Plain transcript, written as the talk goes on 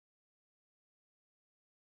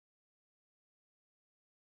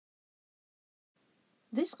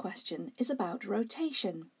This question is about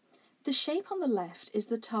rotation. The shape on the left is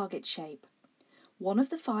the target shape. One of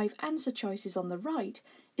the 5 answer choices on the right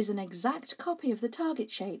is an exact copy of the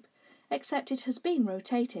target shape, except it has been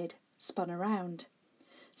rotated, spun around.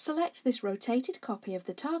 Select this rotated copy of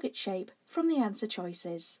the target shape from the answer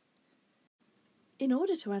choices. In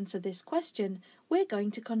order to answer this question, we're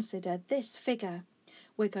going to consider this figure.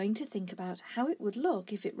 We're going to think about how it would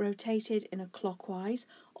look if it rotated in a clockwise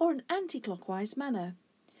or an anti-clockwise manner.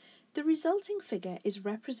 The resulting figure is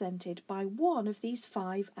represented by one of these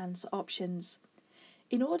 5 answer options.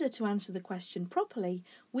 In order to answer the question properly,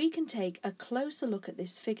 we can take a closer look at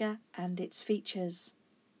this figure and its features.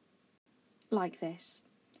 Like this.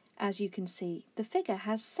 As you can see, the figure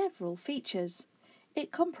has several features.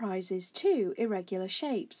 It comprises 2 irregular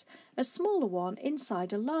shapes, a smaller one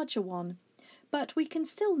inside a larger one. But we can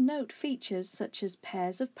still note features such as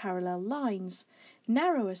pairs of parallel lines,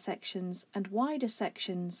 narrower sections and wider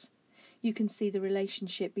sections. You can see the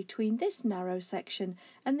relationship between this narrow section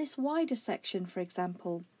and this wider section, for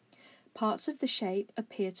example. Parts of the shape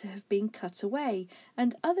appear to have been cut away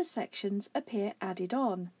and other sections appear added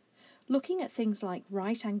on. Looking at things like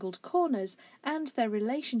right-angled corners and their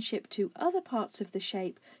relationship to other parts of the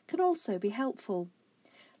shape can also be helpful.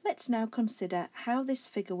 Let's now consider how this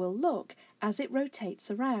figure will look as it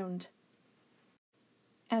rotates around.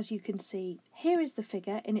 As you can see, here is the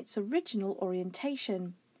figure in its original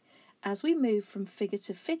orientation. As we move from figure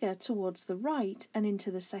to figure towards the right and into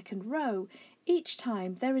the second row, each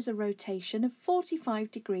time there is a rotation of 45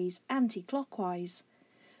 degrees anti-clockwise.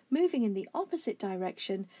 Moving in the opposite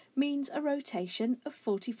direction means a rotation of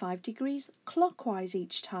 45 degrees clockwise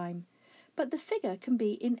each time. But the figure can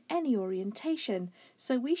be in any orientation,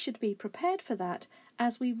 so we should be prepared for that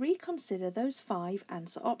as we reconsider those 5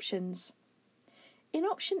 answer options. In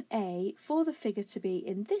option A, for the figure to be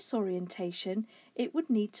in this orientation, it would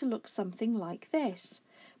need to look something like this.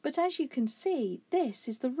 But as you can see, this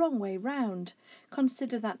is the wrong way round.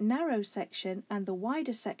 Consider that narrow section and the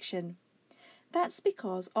wider section. That's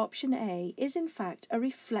because option A is in fact a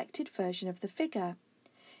reflected version of the figure.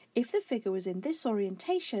 If the figure was in this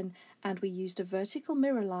orientation and we used a vertical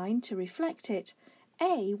mirror line to reflect it,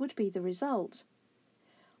 A would be the result.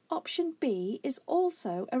 Option B is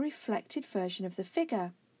also a reflected version of the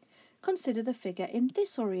figure. Consider the figure in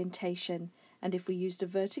this orientation, and if we used a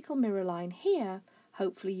vertical mirror line here,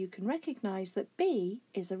 hopefully you can recognise that B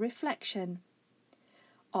is a reflection.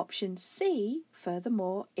 Option C,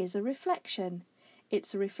 furthermore, is a reflection.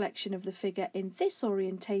 It's a reflection of the figure in this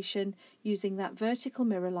orientation using that vertical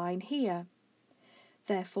mirror line here.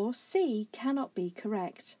 Therefore, C cannot be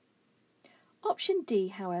correct. Option D,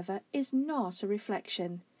 however, is not a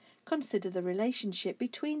reflection. Consider the relationship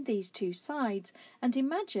between these 2 sides and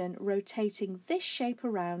imagine rotating this shape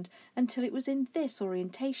around until it was in this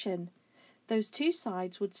orientation. Those 2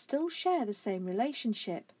 sides would still share the same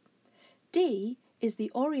relationship. D is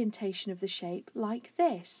the orientation of the shape like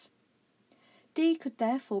this. D could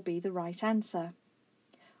therefore be the right answer.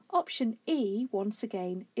 Option E, once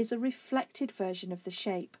again, is a reflected version of the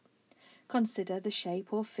shape. Consider the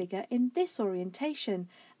shape or figure in this orientation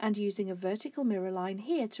and using a vertical mirror line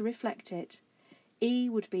here to reflect it. E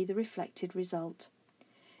would be the reflected result.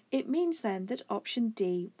 It means then that option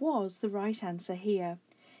D was the right answer here.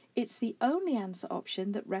 It's the only answer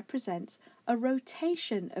option that represents a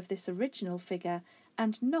rotation of this original figure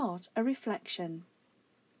and not a reflection.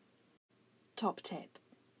 Top tip.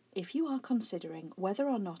 If you are considering whether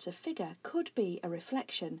or not a figure could be a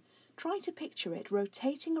reflection, try to picture it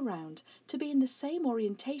rotating around to be in the same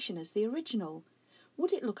orientation as the original.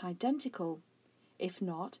 Would it look identical? If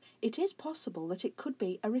not, it is possible that it could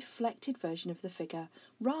be a reflected version of the figure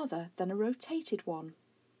rather than a rotated one.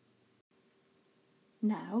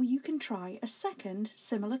 Now you can try a second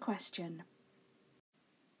similar question.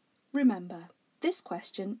 Remember, this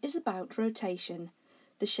question is about rotation.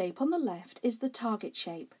 The shape on the left is the target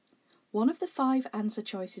shape. One of the 5 answer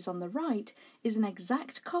choices on the right is an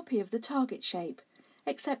exact copy of the target shape,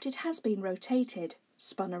 except it has been rotated,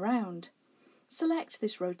 spun around. Select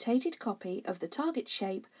this rotated copy of the target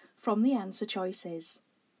shape from the answer choices.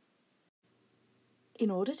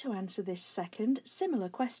 In order to answer this second similar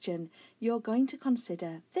question, you're going to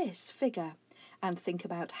consider this figure and think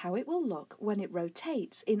about how it will look when it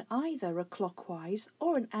rotates in either a clockwise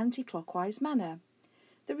or an anti-clockwise manner.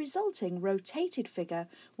 The resulting rotated figure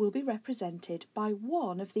will be represented by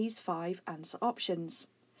one of these 5 answer options.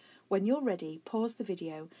 When you're ready, pause the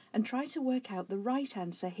video and try to work out the right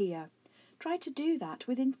answer here. Try to do that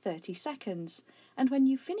within 30 seconds, and when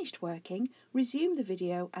you've finished working, resume the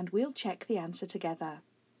video and we'll check the answer together.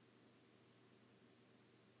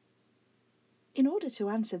 In order to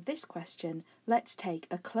answer this question, let's take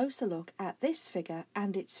a closer look at this figure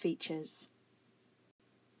and its features.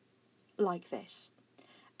 Like this.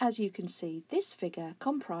 As you can see, this figure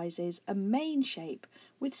comprises a main shape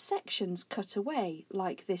with sections cut away,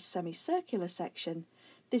 like this semicircular section,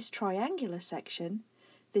 this triangular section,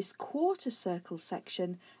 this quarter circle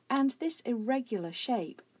section, and this irregular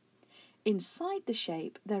shape. Inside the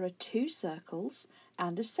shape there are two circles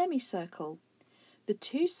and a semicircle. The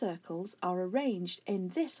two circles are arranged in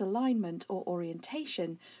this alignment or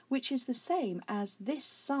orientation, which is the same as this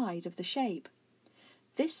side of the shape.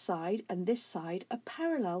 This side and this side are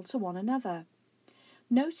parallel to one another.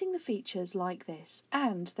 Noting the features like this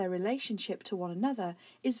and their relationship to one another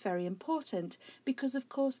is very important because of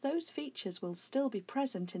course those features will still be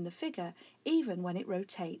present in the figure even when it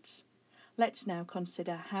rotates. Let's now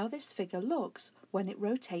consider how this figure looks when it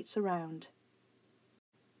rotates around.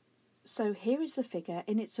 So here is the figure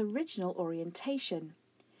in its original orientation.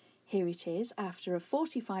 Here it is after a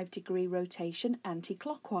 45-degree rotation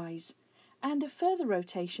anti-clockwise, and a further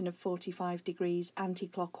rotation of 45 degrees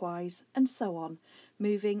anti-clockwise, and so on.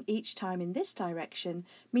 Moving each time in this direction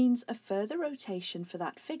means a further rotation for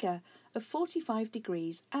that figure of 45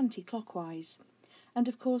 degrees anti-clockwise. And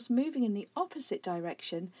of course moving in the opposite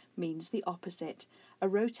direction means the opposite, a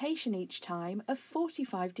rotation each time of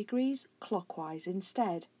 45 degrees clockwise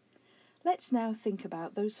instead. Let's now think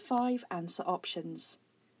about those 5 answer options.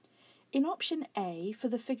 In option A, for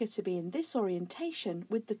the figure to be in this orientation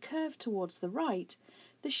with the curve towards the right,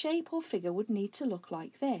 the shape or figure would need to look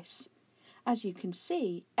like this. As you can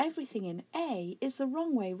see, everything in A is the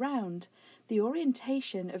wrong way round. The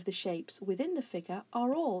orientation of the shapes within the figure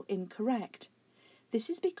are all incorrect. This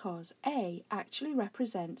is because A actually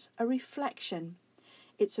represents a reflection.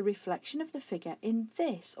 It's a reflection of the figure in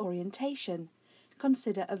this orientation.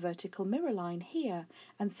 Consider a vertical mirror line here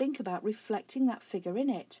and think about reflecting that figure in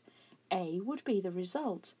it. A would be the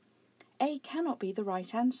result. A cannot be the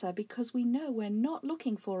right answer because we know we're not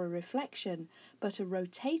looking for a reflection, but a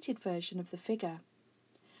rotated version of the figure.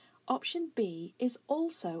 Option B is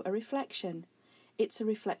also a reflection. It's a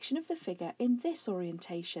reflection of the figure in this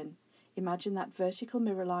orientation. Imagine that vertical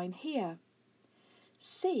mirror line here.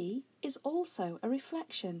 C is also a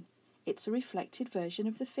reflection. It's a reflected version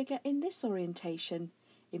of the figure in this orientation.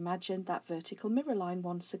 Imagine that vertical mirror line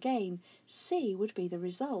once again. C would be the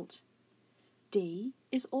result. D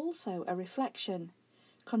is also a reflection.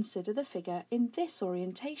 Consider the figure in this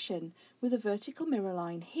orientation with a vertical mirror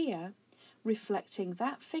line here. Reflecting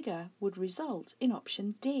that figure would result in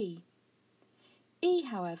option D. E,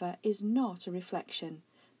 however, is not a reflection.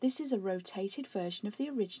 This is a rotated version of the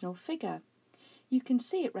original figure. You can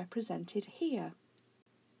see it represented here.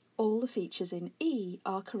 All the features in E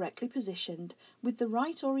are correctly positioned with the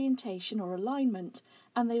right orientation or alignment,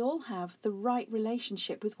 and they all have the right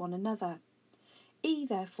relationship with one another. E,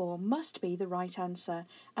 therefore, must be the right answer,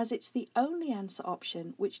 as it's the only answer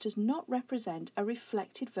option which does not represent a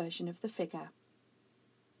reflected version of the figure.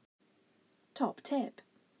 Top tip.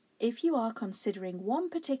 If you are considering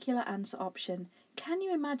one particular answer option, can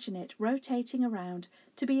you imagine it rotating around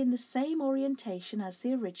to be in the same orientation as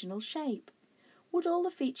the original shape? Would all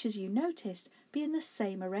the features you noticed be in the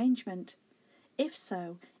same arrangement? If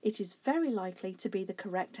so, it is very likely to be the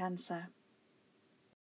correct answer.